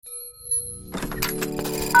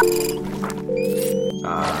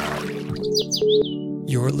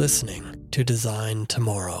You're listening to Design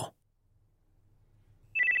Tomorrow.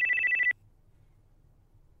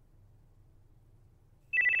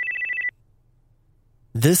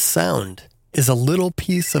 This sound is a little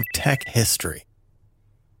piece of tech history.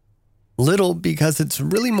 Little because it's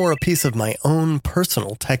really more a piece of my own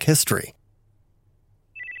personal tech history.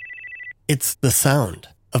 It's the sound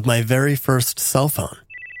of my very first cell phone.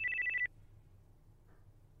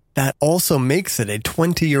 That also makes it a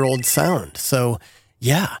 20-year-old sound, so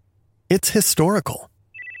yeah, it's historical.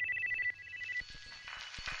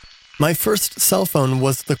 My first cell phone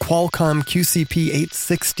was the Qualcomm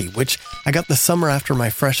QCP-860, which I got the summer after my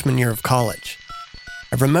freshman year of college.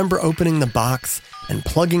 I remember opening the box and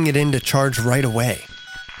plugging it in to charge right away.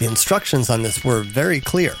 The instructions on this were very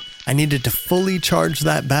clear. I needed to fully charge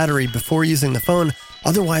that battery before using the phone,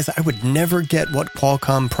 otherwise I would never get what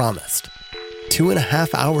Qualcomm promised.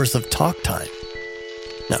 2.5 hours of talk time.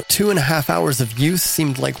 Now, 2.5 hours of use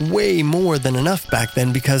seemed like way more than enough back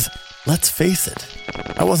then because, let's face it,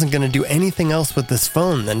 I wasn't going to do anything else with this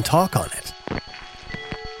phone than talk on it.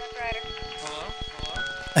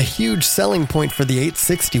 A huge selling point for the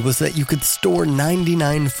 860 was that you could store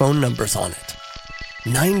 99 phone numbers on it.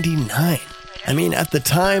 99. I mean, at the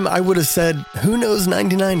time, I would have said, who knows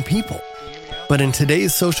 99 people? But in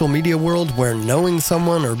today's social media world where knowing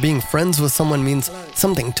someone or being friends with someone means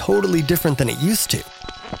something totally different than it used to,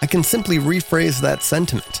 I can simply rephrase that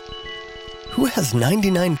sentiment. Who has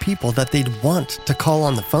 99 people that they'd want to call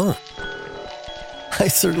on the phone? I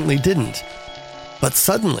certainly didn't. But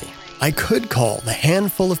suddenly, I could call the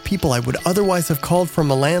handful of people I would otherwise have called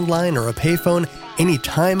from a landline or a payphone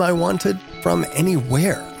anytime I wanted, from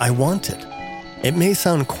anywhere I wanted. It may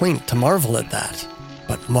sound quaint to marvel at that,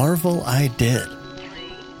 but marvel I did.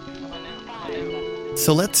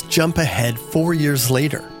 So let's jump ahead 4 years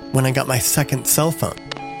later, when I got my second cell phone.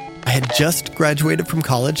 I had just graduated from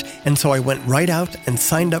college, and so I went right out and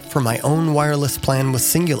signed up for my own wireless plan with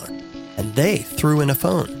Cingular, and they threw in a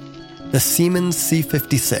phone, the Siemens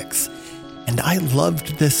C56, and I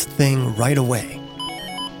loved this thing right away.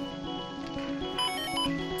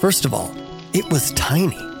 First of all, it was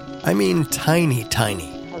tiny. I mean tiny, tiny.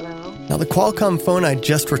 Now, the Qualcomm phone I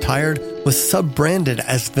just retired was sub-branded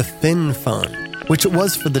as the thin phone, which it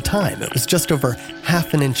was for the time. It was just over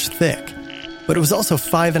 1/2 inch thick, but it was also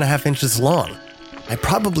 5.5 inches long. I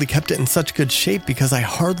probably kept it in such good shape because I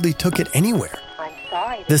hardly took it anywhere.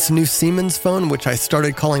 This new Siemens phone, which I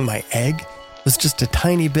started calling my Egg, was just a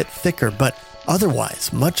tiny bit thicker, but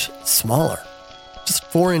otherwise much smaller. Just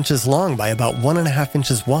 4 inches long by about 1.5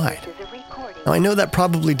 inches wide. Now, I know that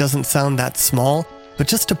probably doesn't sound that small, but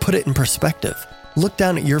just to put it in perspective, look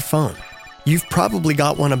down at your phone. You've probably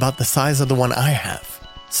got one about the size of the one I have,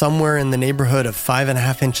 somewhere in the neighborhood of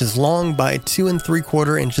 5.5 inches long by 2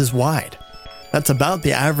 3/4 inches wide. That's about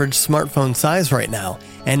the average smartphone size right now,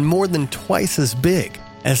 and more than twice as big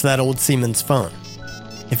as that old Siemens phone.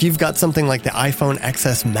 If you've got something like the iPhone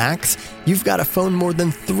XS Max, you've got a phone more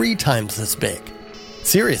than 3 times this big.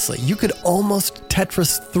 Seriously, you could almost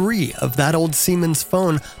Tetris 3 of that old Siemens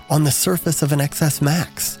phone on the surface of an XS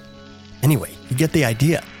Max. Anyway, you get the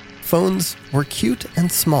idea. Phones were cute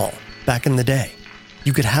and small back in the day.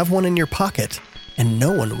 You could have one in your pocket and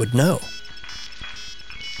no one would know.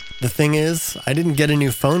 The thing is, I didn't get a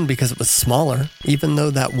new phone because it was smaller, even though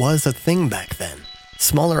that was a thing back then.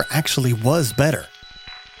 Smaller actually was better.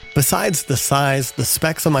 Besides the size, the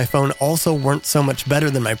specs on my phone also weren't so much better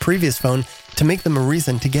than my previous phone to make them a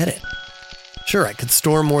reason to get it. Sure, I could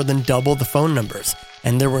store more than double the phone numbers,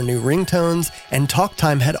 and there were new ringtones, and talk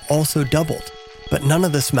time had also doubled, but none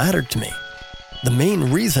of this mattered to me. The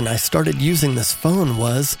main reason I started using this phone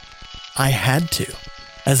was I had to.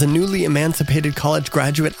 As a newly emancipated college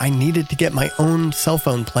graduate, I needed to get my own cell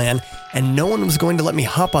phone plan, and no one was going to let me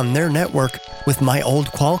hop on their network with my old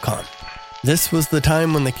Qualcomm. This was the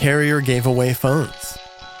time when the carrier gave away phones.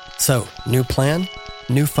 So, new plan,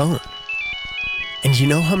 new phone. And you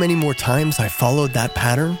know how many more times I followed that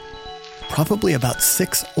pattern? Probably about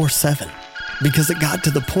 6 or 7. Because it got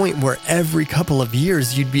to the point where every couple of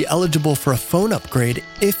years you'd be eligible for a phone upgrade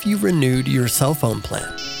if you renewed your cell phone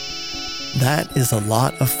plan. That is a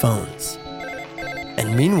lot of phones.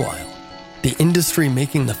 And meanwhile, the industry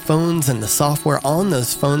making the phones and the software on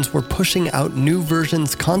those phones were pushing out new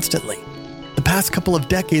versions constantly. The past couple of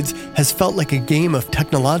decades has felt like a game of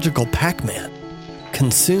technological Pac-Man.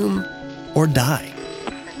 Consume or die.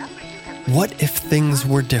 What if things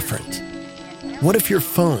were different? What if your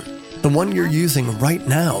phone, the one you're using right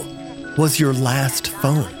now, was your last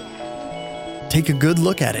phone? Take a good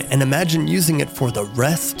look at it and imagine using it for the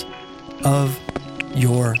rest of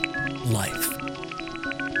your life.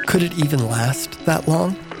 Could it even last that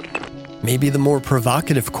long? Maybe the more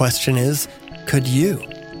provocative question is, could you?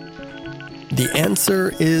 The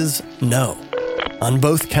answer is no, on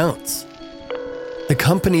both counts. The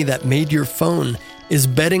company that made your phone is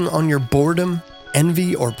betting on your boredom,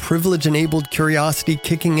 envy, or privilege-enabled curiosity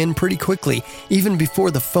kicking in pretty quickly, even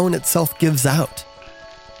before the phone itself gives out.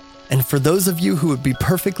 And for those of you who would be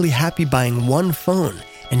perfectly happy buying one phone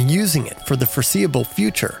and using it for the foreseeable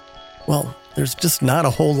future, well, there's just not a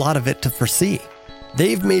whole lot of it to foresee.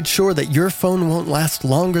 They've made sure that your phone won't last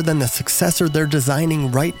longer than the successor they're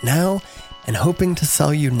designing right now and hoping to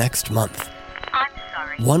sell you next month.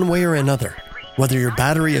 One way or another, whether your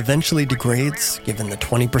battery eventually degrades, given the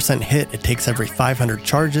 20% hit it takes every 500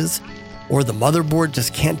 charges, or the motherboard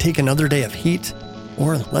just can't take another day of heat,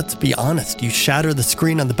 or let's be honest, you shatter the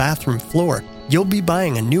screen on the bathroom floor, you'll be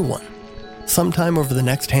buying a new one sometime over the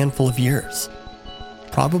next handful of years.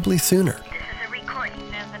 Probably sooner.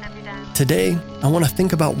 Today, I want to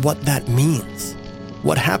think about what that means.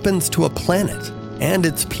 What happens to a planet and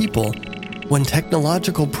its people when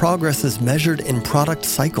technological progress is measured in product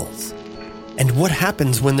cycles? And what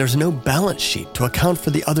happens when there's no balance sheet to account for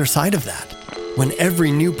the other side of that? When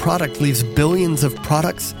every new product leaves billions of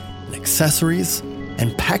products and accessories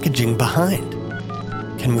and packaging behind?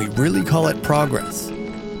 Can we really call it progress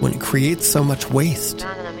when it creates so much waste?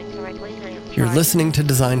 You're listening to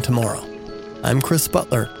Design Tomorrow. I'm Chris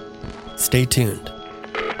Butler. Stay tuned.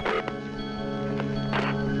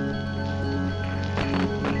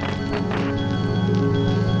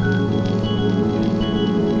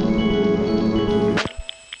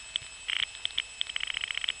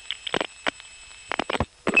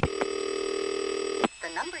 The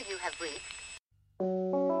number you have reached.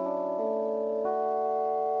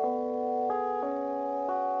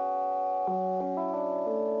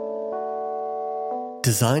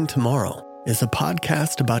 Design Tomorrow is a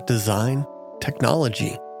podcast about design,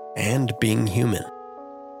 technology, and being human,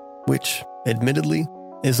 which, admittedly,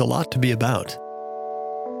 is a lot to be about.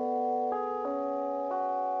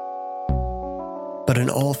 But in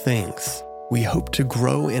all things, we hope to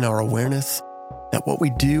grow in our awareness that what we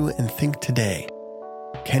do and think today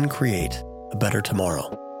can create a better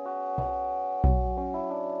tomorrow.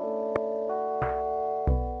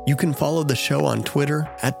 You can follow the show on Twitter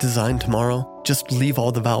at Design Tomorrow. Just leave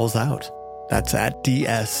all the vowels out. That's at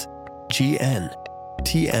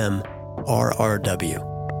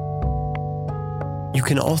DSGNTMRRW. You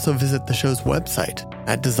can also visit the show's website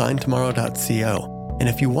at designtomorrow.co. And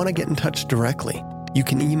if you want to get in touch directly, you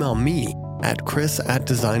can email me at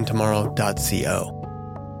chris@designtomorrow.co.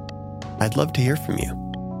 I'd love to hear from you.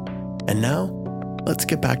 And now, let's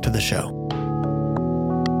get back to the show.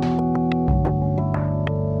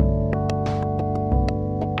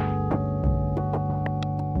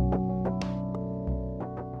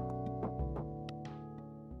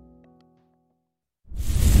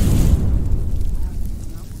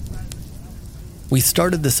 We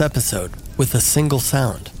started this episode with a single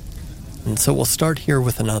sound, and so we'll start here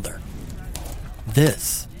with another.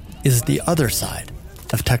 This is the other side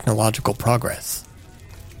of technological progress.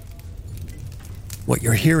 What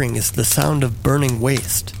you're hearing is the sound of burning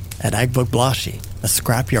waste at Agbogblashi, a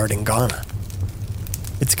scrapyard in Ghana.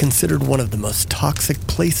 It's considered one of the most toxic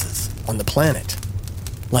places on the planet,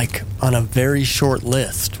 like on a very short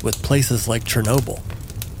list with places like Chernobyl.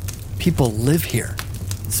 People live here,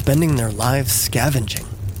 spending their lives scavenging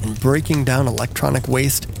and breaking down electronic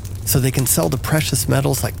waste so they can sell the precious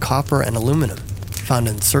metals like copper and aluminum found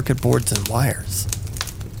in circuit boards and wires.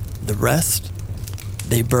 The rest,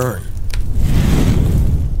 they burn.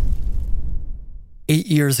 8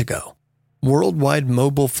 years ago, worldwide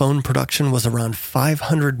mobile phone production was around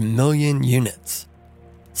 500 million units.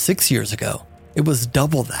 6 years ago, it was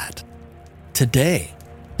double that. Today,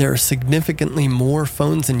 there are significantly more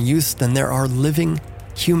phones in use than there are living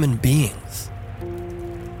human beings.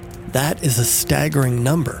 That is a staggering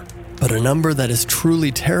number, but a number that is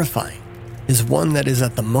truly terrifying is one that is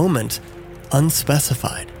at the moment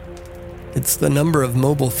unspecified. It's the number of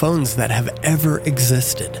mobile phones that have ever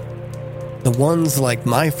existed. The ones like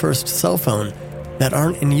my first cell phone that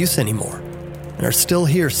aren't in use anymore and are still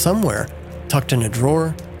here somewhere, tucked in a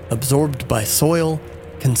drawer, absorbed by soil,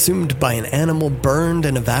 consumed by an animal, burned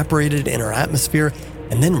and evaporated in our atmosphere,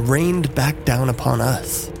 and then rained back down upon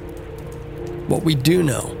us. What we do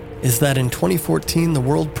know is that in 2014, the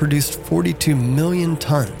world produced 42 million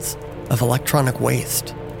tons of electronic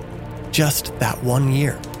waste. Just that 1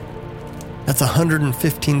 year. That's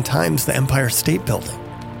 115 times the Empire State Building.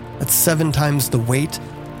 That's 7 times the weight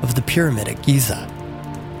of the pyramid at Giza.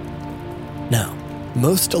 Now,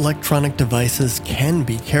 most electronic devices can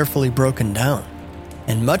be carefully broken down,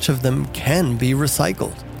 and much of them can be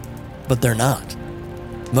recycled. But they're not.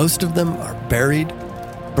 Most of them are buried,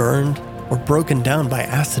 burned, or broken down by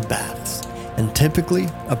acid baths, and typically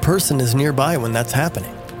a person is nearby when that's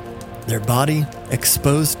happening, their body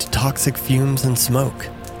exposed to toxic fumes and smoke.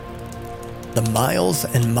 The miles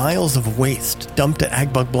and miles of waste dumped at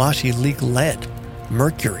Agbogbloshie leak lead,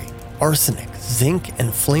 mercury, arsenic, zinc,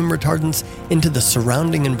 and flame retardants into the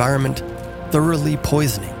surrounding environment, thoroughly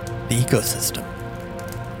poisoning the ecosystem.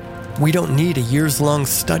 We don't need a years-long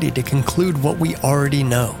study to conclude what we already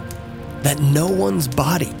know, that no one's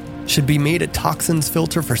body should be made a toxins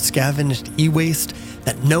filter for scavenged e-waste,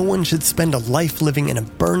 that no one should spend a life living in a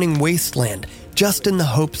burning wasteland just in the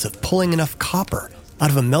hopes of pulling enough copper out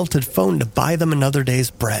of a melted phone to buy them another day's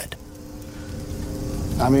bread.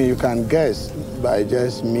 I mean, you can guess by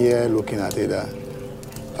just mere looking at it that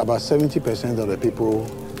about 70% of the people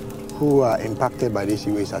who are impacted by these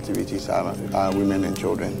e-waste activities are women and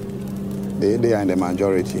children. They are in the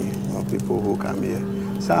majority of people who come here.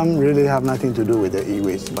 Some really have nothing to do with the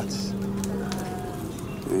e-waste, but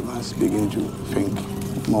we must begin to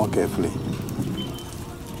think more carefully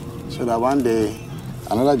so that one day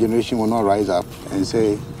another generation will not rise up and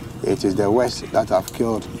say it is the West that have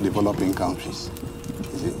killed developing countries.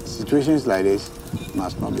 Situations like this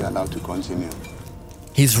must not be allowed to continue.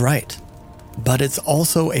 He's right, but it's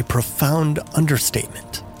also a profound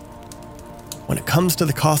understatement. When it comes to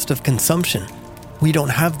the cost of consumption, we don't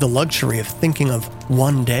have the luxury of thinking of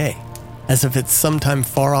one day, as if it's sometime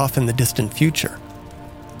far off in the distant future.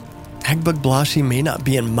 Agbogbloshie may not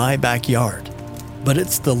be in my backyard, but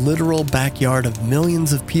it's the literal backyard of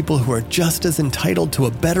millions of people who are just as entitled to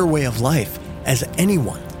a better way of life as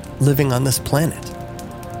anyone living on this planet.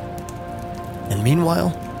 And meanwhile,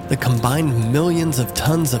 the combined millions of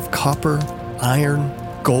tons of copper, iron,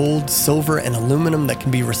 gold, silver, and aluminum that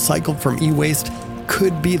can be recycled from e-waste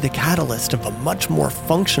could be the catalyst of a much more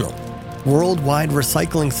functional, worldwide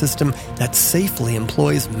recycling system that safely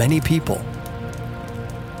employs many people.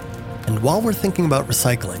 And while we're thinking about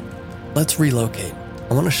recycling, let's relocate.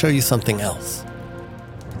 I want to show you something else.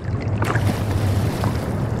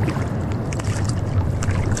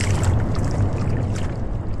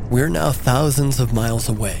 We're now thousands of miles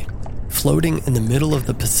away, floating in the middle of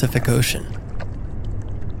the Pacific Ocean.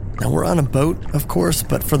 Now we're on a boat, of course,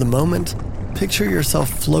 but for the moment, picture yourself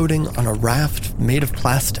floating on a raft made of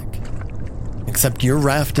plastic. Except your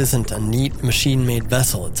raft isn't a neat machine-made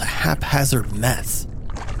vessel, it's a haphazard mess.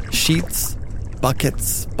 Sheets,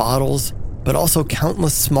 buckets, bottles, but also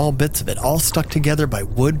countless small bits of it, all stuck together by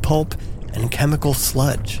wood pulp and chemical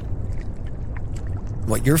sludge.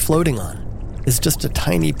 What you're floating on is just a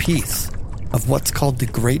tiny piece of what's called the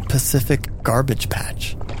Great Pacific Garbage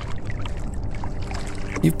Patch.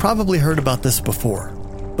 You've probably heard about this before,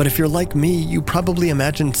 but if you're like me, you probably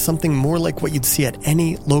imagined something more like what you'd see at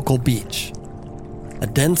any local beach. A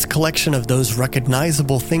dense collection of those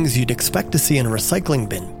recognizable things you'd expect to see in a recycling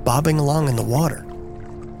bin bobbing along in the water.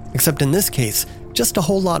 Except in this case, just a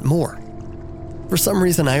whole lot more. For some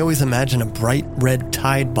reason, I always imagine a bright red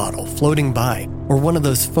Tide bottle floating by, or one of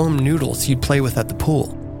those foam noodles you'd play with at the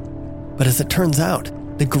pool. But as it turns out,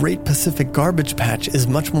 the Great Pacific Garbage Patch is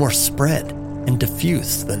much more spread and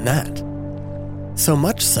diffuse than that. So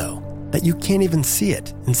much so that you can't even see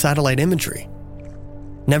it in satellite imagery.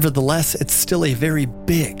 Nevertheless, it's still a very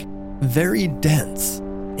big, very dense,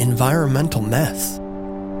 environmental mess.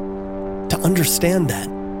 To understand that,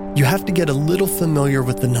 you have to get a little familiar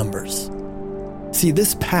with the numbers. See,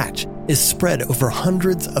 this patch is spread over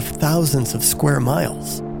hundreds of thousands of square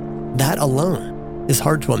miles. That alone is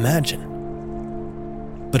hard to imagine.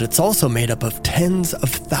 But it's also made up of tens of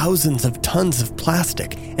thousands of tons of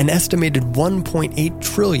plastic, an estimated 1.8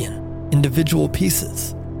 trillion individual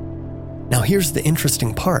pieces. Now here's the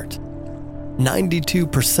interesting part.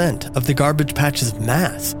 92% of the garbage patch's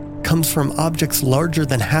mass comes from objects larger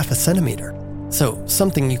than half a centimeter, so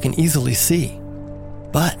something you can easily see.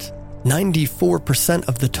 But 94%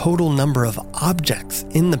 of the total number of objects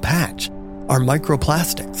in the patch are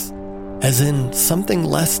microplastics, as in something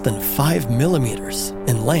less than 5 millimeters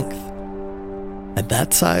in length. At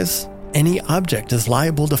that size, any object is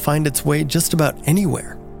liable to find its way just about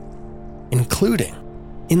anywhere, including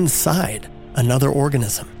inside another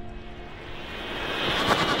organism.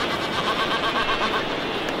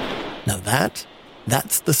 Now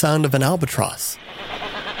that's the sound of an albatross.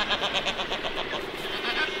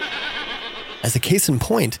 As a case in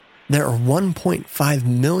point, there are 1.5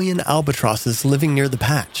 million albatrosses living near the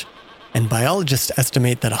patch, and biologists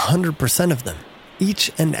estimate that 100% of them,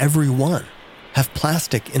 each and every one, have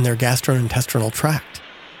plastic in their gastrointestinal tract.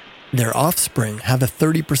 Their offspring have a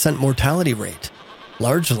 30% mortality rate,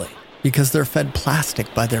 largely because they're fed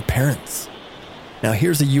plastic by their parents. Now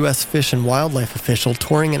here's a U.S. Fish and Wildlife official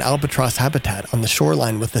touring an albatross habitat on the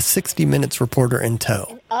shoreline with a 60 Minutes reporter in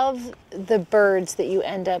tow. Of the birds that you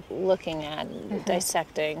end up looking at,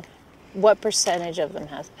 dissecting, what percentage of them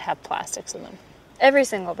have plastics in them? Every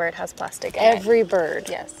single bird has plastic in it. Every bird?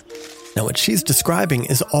 Yes. Now what she's describing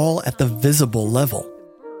is all at the visible level.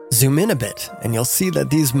 Zoom in a bit and you'll see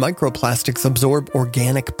that these microplastics absorb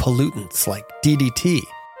organic pollutants like DDT,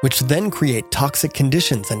 which then create toxic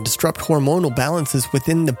conditions and disrupt hormonal balances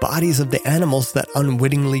within the bodies of the animals that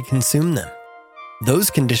unwittingly consume them. Those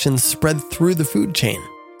conditions spread through the food chain,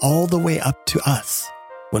 all the way up to us,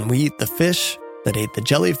 when we eat the fish that ate the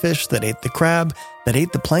jellyfish, that ate the crab, that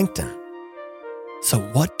ate the plankton. So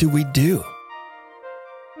what do we do?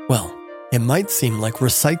 Well, it might seem like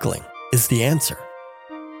recycling is the answer.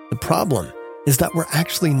 The problem is that we're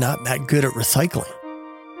actually not that good at recycling.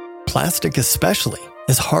 Plastic especially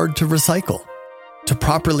is hard to recycle. To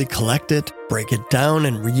properly collect it, break it down,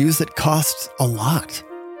 and reuse it costs a lot.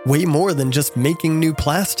 Way more than just making new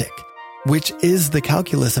plastic, which is the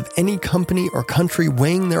calculus of any company or country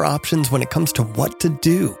weighing their options when it comes to what to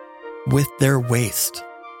do with their waste.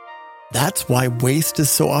 That's why waste is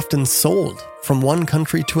so often sold from one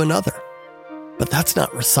country to another. But that's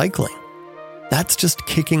not recycling. That's just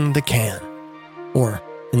kicking the can. Or,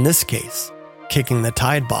 in this case, kicking the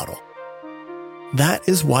Tide bottle. That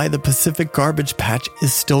is why the Pacific Garbage Patch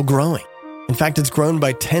is still growing. In fact, it's grown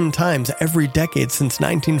by 10 times every decade since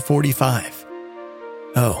 1945.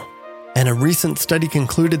 Oh, and a recent study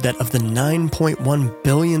concluded that of the 9.1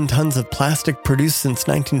 billion tons of plastic produced since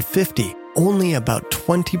 1950, only about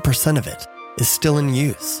 20% of it is still in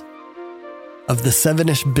use. Of the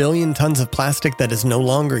 7-ish billion tons of plastic that is no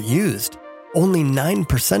longer used, only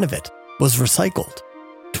 9% of it was recycled.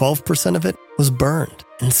 12% of it was burned.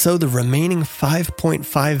 And so the remaining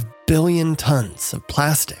 5.5 billion tons of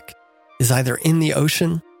plastic is either in the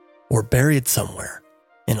ocean or buried somewhere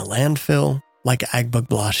in a landfill like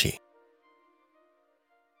Agbogblashi.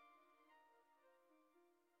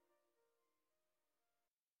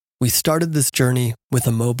 We started this journey with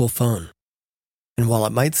a mobile phone. And while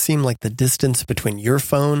it might seem like the distance between your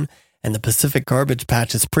phone and the Pacific Garbage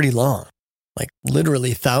Patch is pretty long, like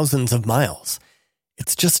literally thousands of miles,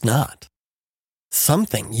 it's just not.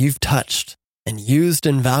 Something you've touched and used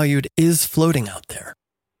and valued is floating out there.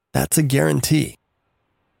 That's a guarantee.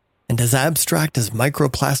 And as abstract as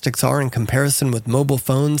microplastics are in comparison with mobile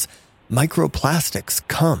phones, microplastics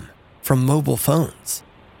come from mobile phones.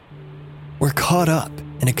 We're caught up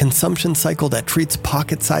in a consumption cycle that treats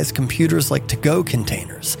pocket-sized computers like to-go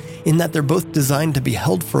containers, in that they're both designed to be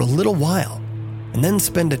held for a little while and then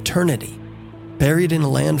spend eternity buried in a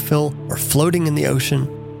landfill or floating in the ocean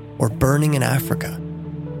or burning in Africa.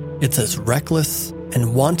 It's as reckless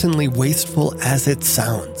and wantonly wasteful as it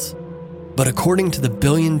sounds. But according to the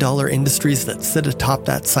billion-dollar industries that sit atop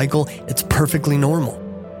that cycle, it's perfectly normal.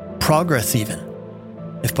 Progress even.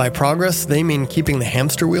 If by progress they mean keeping the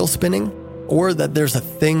hamster wheel spinning, or that there's a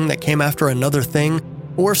thing that came after another thing,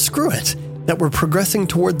 or screw it, that we're progressing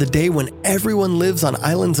toward the day when everyone lives on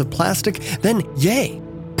islands of plastic, then yay,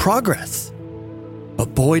 progress.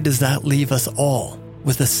 But boy does that leave us all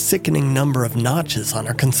with a sickening number of notches on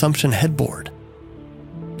our consumption headboard.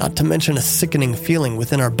 Not to mention a sickening feeling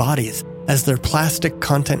within our bodies as their plastic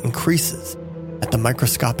content increases at the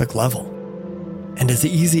microscopic level. And as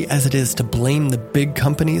easy as it is to blame the big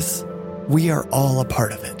companies, we are all a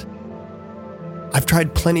part of it. I've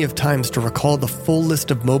tried plenty of times to recall the full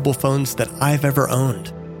list of mobile phones that I've ever owned,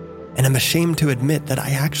 and I'm ashamed to admit that I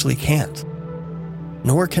actually can't.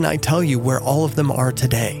 Nor can I tell you where all of them are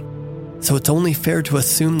today, so it's only fair to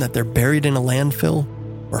assume that they're buried in a landfill,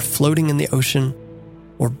 or floating in the ocean,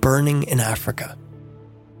 or burning in Africa.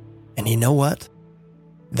 And you know what?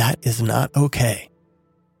 That is not okay.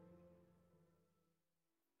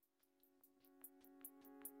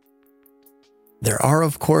 There are,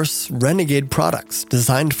 of course, renegade products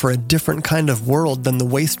designed for a different kind of world than the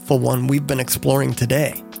wasteful one we've been exploring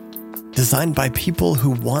today. Designed by people who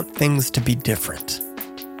want things to be different.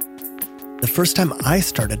 The first time I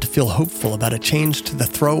started to feel hopeful about a change to the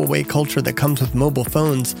throwaway culture that comes with mobile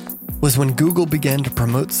phones was when Google began to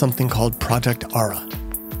promote something called Project Ara.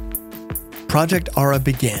 Project Ara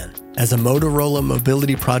began as a Motorola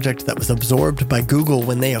mobility project that was absorbed by Google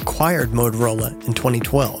when they acquired Motorola in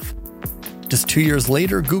 2012. Just 2 years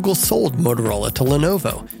later, Google sold Motorola to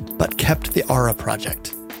Lenovo, but kept the Ara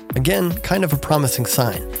project. Again, kind of a promising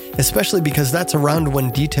sign, especially because that's around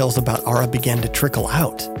when details about Ara began to trickle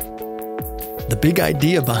out. The big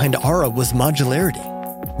idea behind Aura was modularity.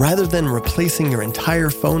 Rather than replacing your entire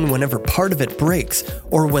phone whenever part of it breaks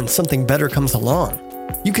or when something better comes along,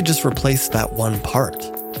 you could just replace that one part.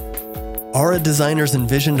 Aura designers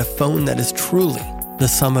envisioned a phone that is truly the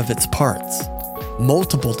sum of its parts.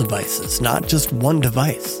 Multiple devices, not just one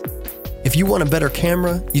device. If you want a better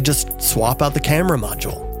camera, you just swap out the camera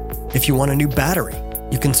module. If you want a new battery,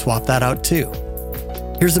 you can swap that out too.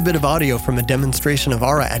 Here's a bit of audio from a demonstration of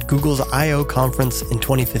Aura at Google's I/O conference in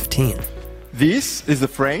 2015. This is the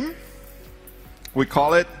frame. We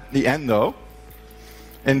call it the endo.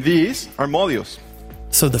 And these are modules.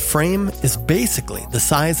 So the frame is basically the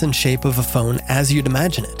size and shape of a phone as you'd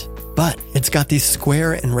imagine it. But it's got these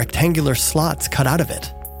square and rectangular slots cut out of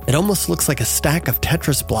it. It almost looks like a stack of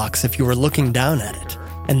Tetris blocks if you were looking down at it.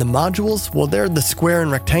 And the modules, well, they're the square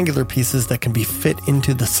and rectangular pieces that can be fit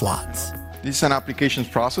into the slots. This is an applications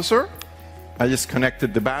processor. I just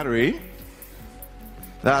connected the battery.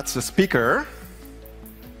 That's a speaker.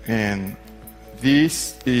 And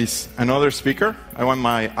this is another speaker. I want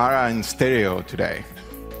my Aura in stereo today.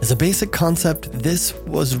 As a basic concept, this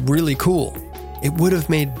was really cool. It would have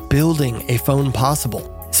made building a phone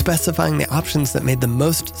possible, specifying the options that made the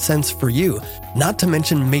most sense for you, not to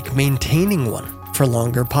mention make maintaining one for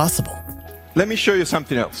longer possible. Let me show you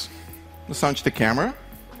something else. Let's launch the camera.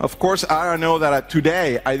 Of course, I know that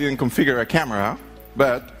today I didn't configure a camera,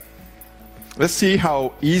 but let's see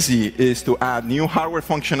how easy it is to add new hardware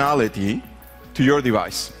functionality to your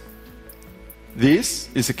device. This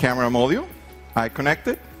is a camera module. I connect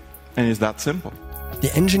it, and it's that simple.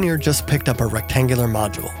 The engineer just picked up a rectangular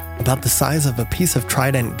module, about the size of a piece of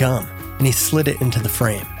Trident gum, and he slid it into the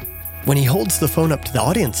frame. When he holds the phone up to the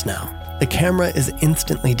audience now, the camera is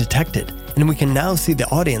instantly detected, and we can now see the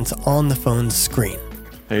audience on the phone's screen.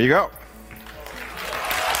 There you go.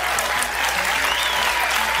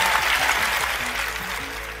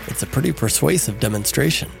 It's a pretty persuasive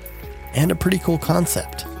demonstration, and a pretty cool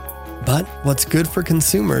concept. But what's good for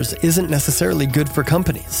consumers isn't necessarily good for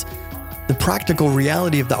companies. The practical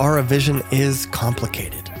reality of the Aura vision is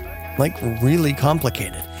complicated, like really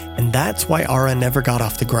complicated, and that's why Aura never got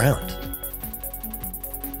off the ground.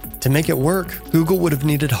 To make it work, Google would have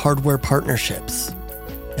needed hardware partnerships,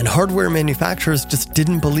 and hardware manufacturers just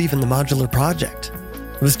didn't believe in the modular project.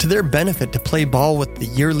 It was to their benefit to play ball with the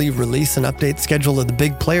yearly release and update schedule of the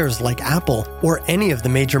big players like Apple or any of the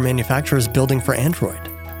major manufacturers building for Android.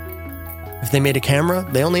 If they made a camera,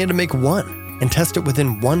 they only had to make one and test it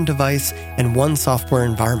within one device and one software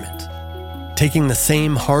environment. Taking the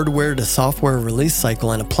same hardware to software release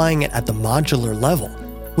cycle and applying it at the modular level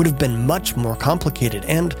would have been much more complicated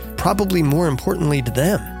and, probably more importantly to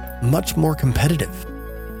them, much more competitive.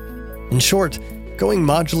 In short, going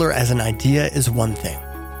modular as an idea is one thing.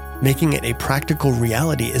 Making it a practical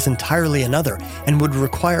reality is entirely another and would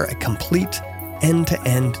require a complete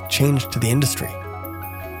end-to-end change to the industry.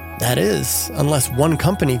 That is, unless one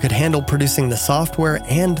company could handle producing the software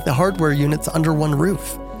and the hardware units under one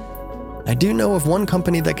roof. I do know of one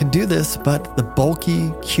company that could do this, but the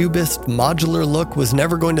bulky, cubist, modular look was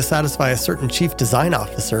never going to satisfy a certain chief design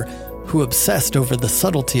officer who obsessed over the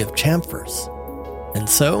subtlety of chamfers. And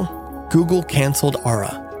so, Google canceled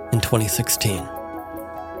Aura in 2016.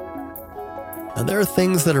 Now, there are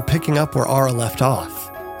things that are picking up where Aura left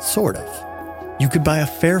off, sort of. You could buy a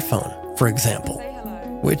Fairphone, for example,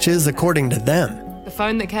 which is, according to them, the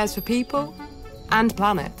phone that cares for people and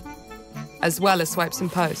planet, as well as swipes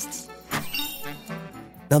and posts.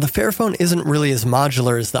 Now, the Fairphone isn't really as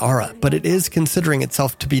modular as the Aura, but it is considering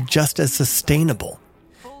itself to be just as sustainable.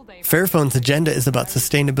 Fairphone's agenda is about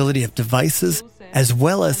sustainability of devices as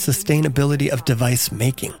well as sustainability of device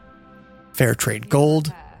making. Fair trade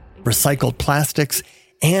gold, recycled plastics,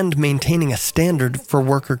 and maintaining a standard for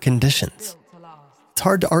worker conditions. It's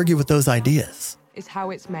hard to argue with those ideas. Is how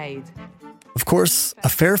it's made. Of course, a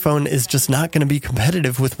Fairphone is just not going to be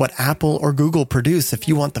competitive with what Apple or Google produce if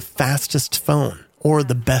you want the fastest phone or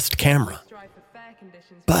the best camera.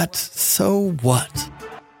 But so what?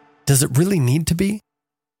 Does it really need to be?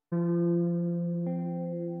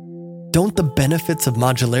 Don't the benefits of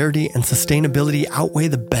modularity and sustainability outweigh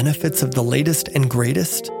the benefits of the latest and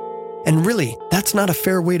greatest? And really, that's not a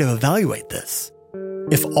fair way to evaluate this.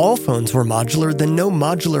 If all phones were modular, then no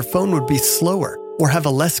modular phone would be slower or have a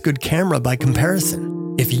less good camera by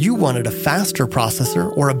comparison. If you wanted a faster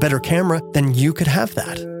processor or a better camera, then you could have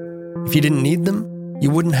that. If you didn't need them, you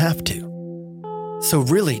wouldn't have to. So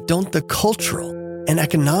really, don't the cultural and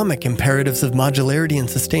economic imperatives of modularity and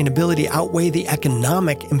sustainability outweigh the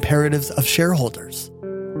economic imperatives of shareholders?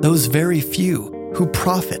 Those very few who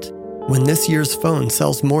profit when this year's phone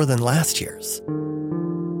sells more than last year's.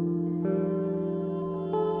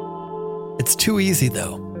 too easy,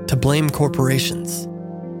 though, to blame corporations.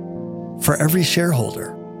 For every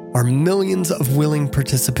shareholder are millions of willing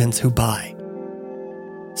participants who buy.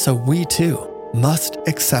 So we, too, must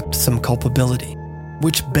accept some culpability,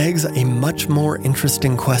 which begs a much more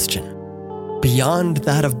interesting question, beyond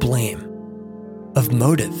that of blame, of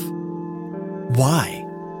motive. Why?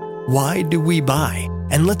 Why do we buy?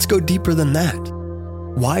 And let's go deeper than that.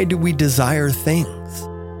 Why do we desire things?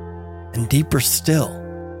 And deeper still,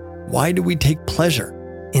 why do we take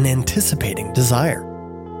pleasure in anticipating desire?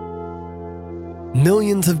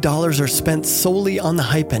 Millions of dollars are spent solely on the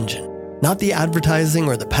hype engine, not the advertising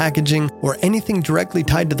or the packaging or anything directly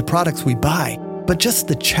tied to the products we buy, but just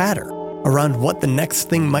the chatter around what the next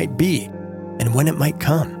thing might be and when it might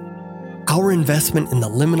come. Our investment in the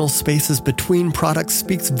liminal spaces between products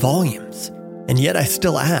speaks volumes, and yet I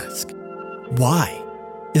still ask, why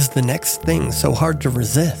is the next thing so hard to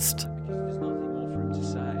resist?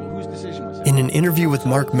 In an interview with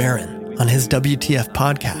Marc Maron on his WTF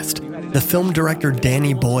podcast, the film director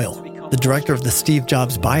Danny Boyle, the director of the Steve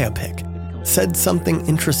Jobs biopic, said something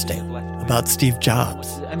interesting about Steve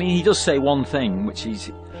Jobs. I mean, he does say one thing, which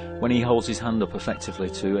is when he holds his hand up effectively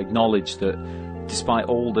to acknowledge that despite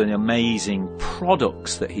all the amazing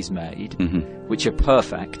products that he's made, which are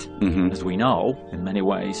perfect, as we know, in many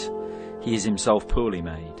ways, he is himself poorly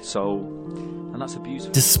made. So, and that's a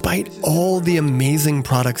beautiful... Despite all the amazing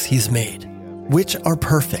products he's made, which are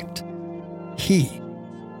perfect, he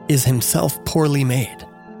is himself poorly made.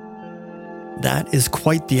 That is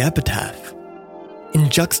quite the epitaph. In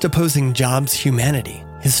juxtaposing Jobs' humanity,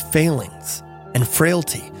 his failings, and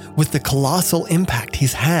frailty with the colossal impact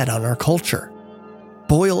he's had on our culture,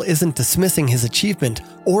 Boyle isn't dismissing his achievement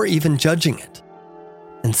or even judging it.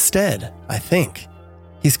 Instead, I think,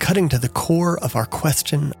 he's cutting to the core of our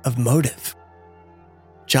question of motive.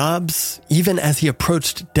 Jobs, even as he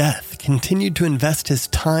approached death, continued to invest his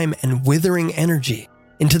time and withering energy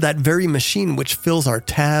into that very machine which fills our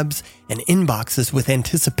tabs and inboxes with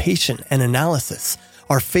anticipation and analysis,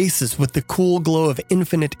 our faces with the cool glow of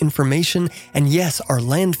infinite information, and yes, our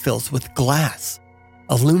landfills with glass,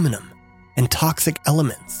 aluminum, and toxic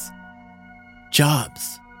elements.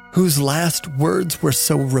 Jobs, whose last words were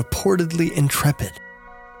so reportedly intrepid.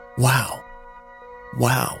 Wow.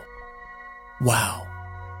 Wow. Wow.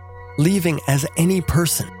 Leaving as any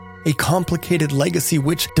person a complicated legacy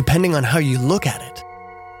which, depending on how you look at it,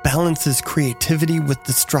 balances creativity with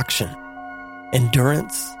destruction,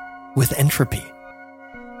 endurance with entropy.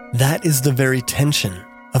 That is the very tension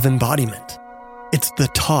of embodiment. It's the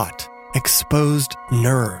taut, exposed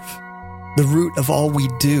nerve, the root of all we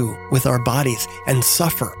do with our bodies and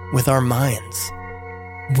suffer with our minds.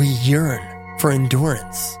 We yearn for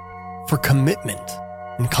endurance, for commitment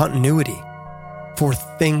and continuity, for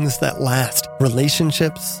things that last,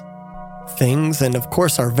 relationships, things, and of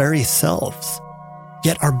course our very selves.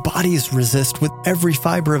 Yet our bodies resist with every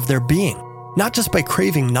fiber of their being, not just by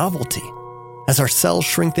craving novelty. As our cells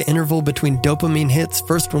shrink the interval between dopamine hits,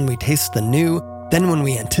 first when we taste the new, then when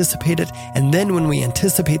we anticipate it, and then when we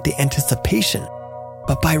anticipate the anticipation,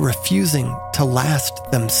 but by refusing to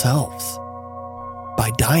last themselves,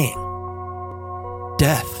 by dying.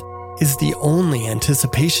 Death is the only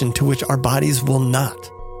anticipation to which our bodies will not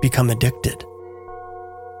become addicted.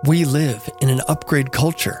 We live in an upgrade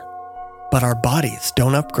culture, but our bodies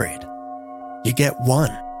don't upgrade. You get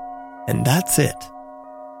one, and that's it.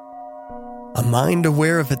 A mind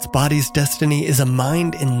aware of its body's destiny is a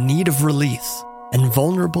mind in need of release and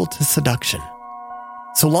vulnerable to seduction.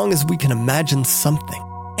 So long as we can imagine something,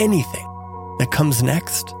 anything, that comes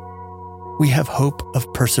next, we have hope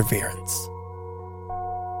of perseverance.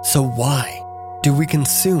 So why do we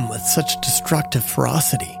consume with such destructive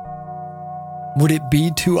ferocity? Would it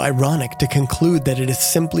be too ironic to conclude that it is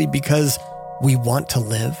simply because we want to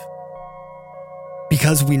live?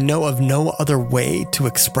 Because we know of no other way to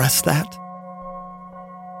express that?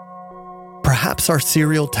 Perhaps our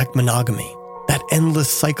serial tech monogamy, that endless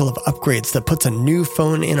cycle of upgrades that puts a new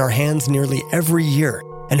phone in our hands nearly every year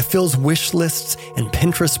and fills wish lists and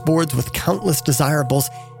Pinterest boards with countless desirables,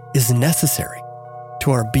 is necessary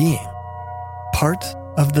to our being, part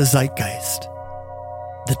of the zeitgeist,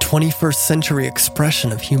 the 21st century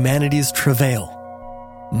expression of humanity's travail,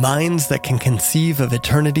 minds that can conceive of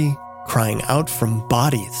eternity crying out from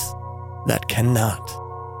bodies that cannot.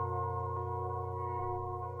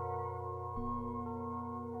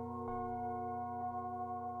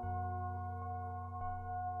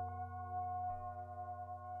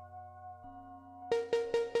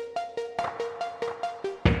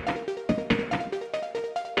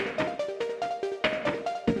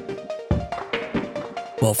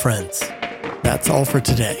 Well, friends, that's all for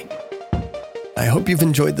today. I hope you've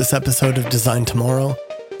enjoyed this episode of Design Tomorrow.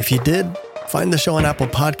 If you did, find the show on Apple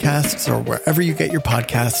Podcasts or wherever you get your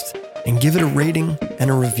podcasts and give it a rating and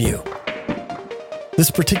a review. This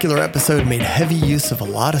particular episode made heavy use of a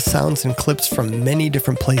lot of sounds and clips from many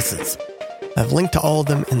different places. I've linked to all of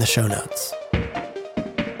them in the show notes.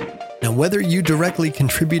 Now, whether you directly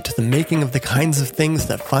contribute to the making of the kinds of things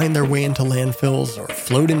that find their way into landfills or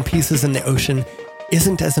float in pieces in the ocean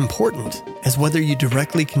isn't as important as whether you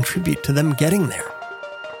directly contribute to them getting there.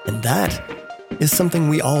 And that is something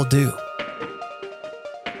we all do.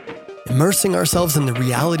 Immersing ourselves in the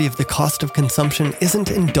reality of the cost of consumption isn't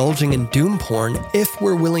indulging in doom porn if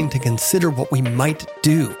we're willing to consider what we might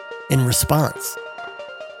do in response.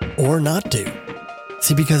 Or not do.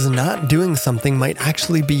 See, because not doing something might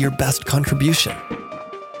actually be your best contribution.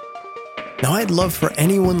 Now, I'd love for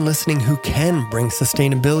anyone listening who can bring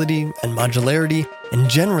sustainability and modularity and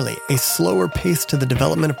generally a slower pace to the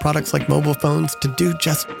development of products like mobile phones to do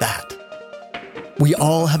just that. We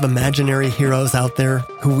all have imaginary heroes out there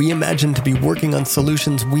who we imagine to be working on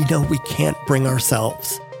solutions we know we can't bring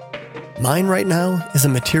ourselves. Mine right now is a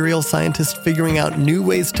material scientist figuring out new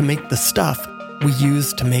ways to make the stuff we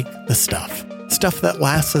use to make the stuff. Stuff that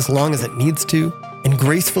lasts as long as it needs to and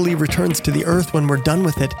gracefully returns to the earth when we're done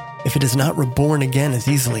with it if it is not reborn again as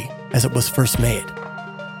easily as it was first made.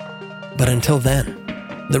 But until then,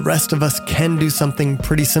 the rest of us can do something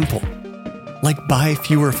pretty simple, like buy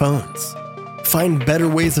fewer phones. Find better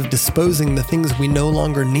ways of disposing the things we no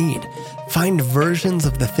longer need. Find versions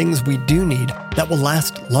of the things we do need that will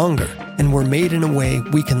last longer and were made in a way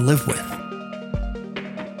we can live with.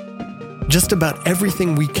 Just about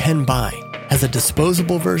everything we can buy has a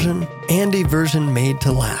disposable version and a version made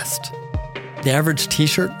to last. The average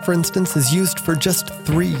t-shirt, for instance, is used for just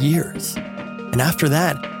 3 years. And after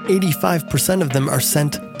that, 85% of them are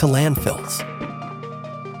sent to landfills.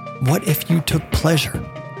 What if you took pleasure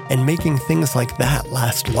in making things like that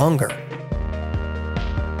last longer?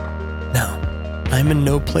 Now, I'm in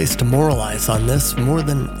no place to moralize on this more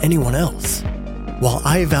than anyone else. While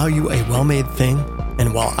I value a well-made thing,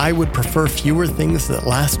 and while I would prefer fewer things that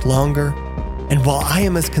last longer, and while I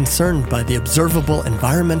am as concerned by the observable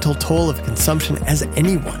environmental toll of consumption as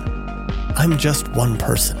anyone, I'm just one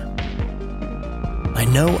person. I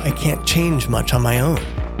know I can't change much on my own,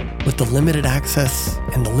 with the limited access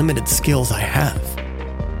and the limited skills I have.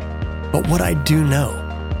 But what I do know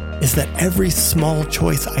is that every small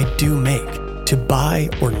choice I do make to buy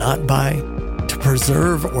or not buy, to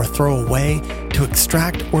preserve or throw away, to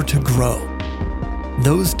extract or to grow,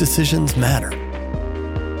 those decisions matter.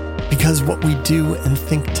 Because what we do and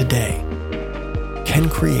think today can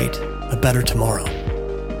create a better tomorrow.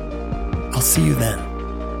 I'll see you then.